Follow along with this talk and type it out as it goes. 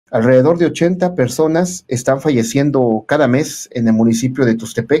Alrededor de 80 personas están falleciendo cada mes en el municipio de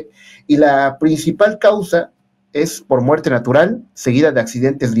Tuxtepec y la principal causa es por muerte natural, seguida de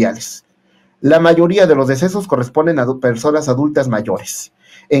accidentes viales. La mayoría de los decesos corresponden a personas adultas mayores.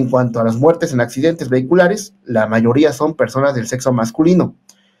 En cuanto a las muertes en accidentes vehiculares, la mayoría son personas del sexo masculino.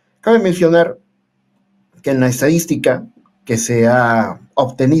 Cabe mencionar que en la estadística que se ha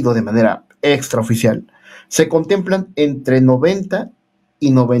obtenido de manera extraoficial, se contemplan entre 90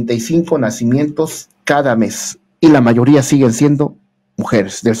 y 95 nacimientos cada mes, y la mayoría siguen siendo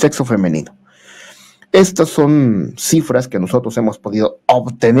mujeres del sexo femenino. Estas son cifras que nosotros hemos podido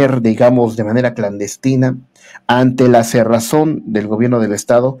obtener, digamos, de manera clandestina ante la cerrazón del gobierno del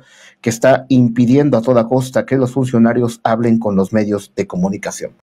estado, que está impidiendo a toda costa que los funcionarios hablen con los medios de comunicación.